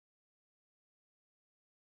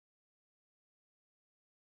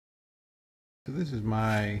So this is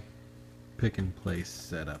my pick and place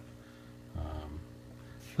setup.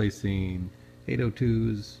 Placing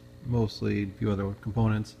 802s mostly, a few other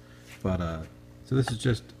components, but so this is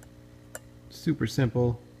just super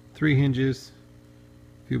simple. 3 hinges,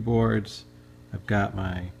 a few boards. I've got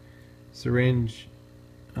my syringe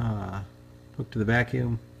hooked to the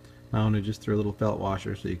vacuum, mounted just through a little felt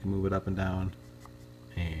washer so you can move it up and down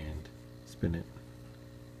and spin it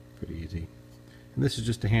pretty easy. And this is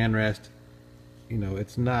just a hand rest. You know,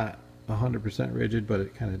 it's not 100% rigid, but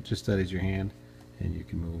it kind of just steadies your hand and you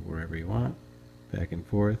can move wherever you want, back and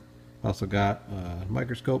forth. Also got a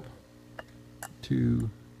microscope to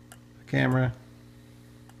the camera.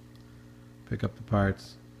 Pick up the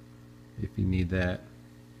parts if you need that,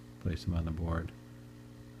 place them on the board.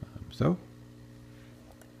 So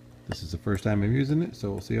this is the first time I'm using it,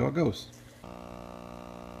 so we'll see how it goes.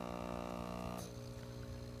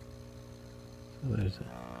 So there's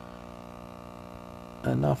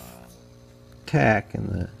enough tack in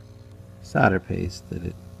the solder paste that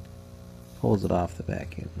it pulls it off the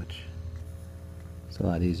vacuum, which is a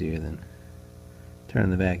lot easier than turning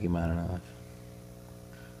the vacuum on and off.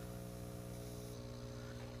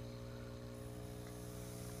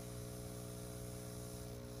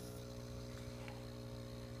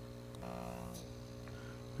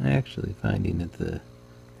 I'm actually finding that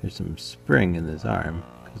there's some spring in this arm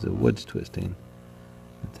because the wood's twisting.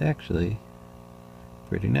 It's actually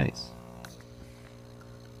pretty nice.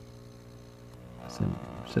 So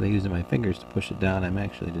instead of using my fingers to push it down, I'm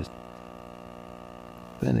actually just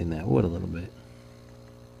bending that wood a little bit.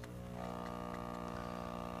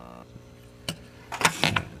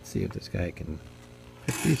 Right, let's see if this guy can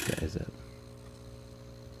pick these guys up.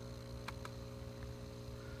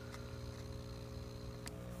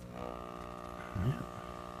 Yeah.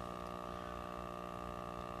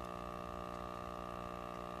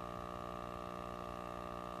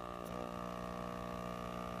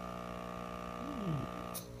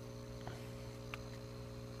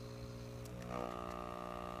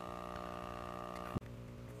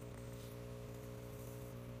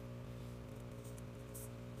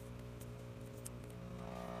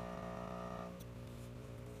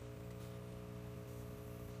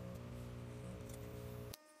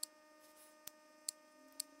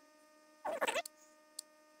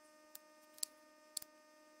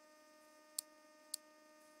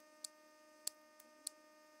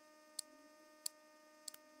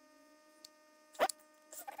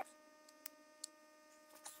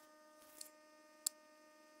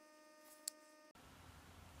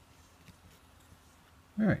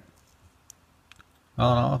 Alright,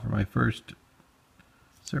 all in all, for my first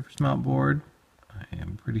surface mount board, I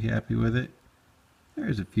am pretty happy with it.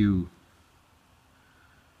 There's a few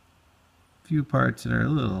parts that are a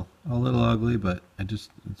little ugly, but I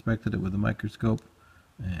just inspected it with a microscope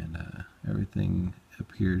and everything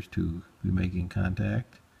appears to be making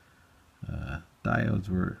contact. Diodes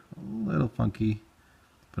were a little funky,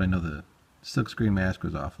 but I know the silkscreen mask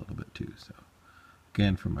was off a little bit too. So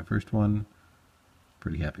again, for my first one,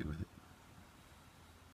 pretty happy with it.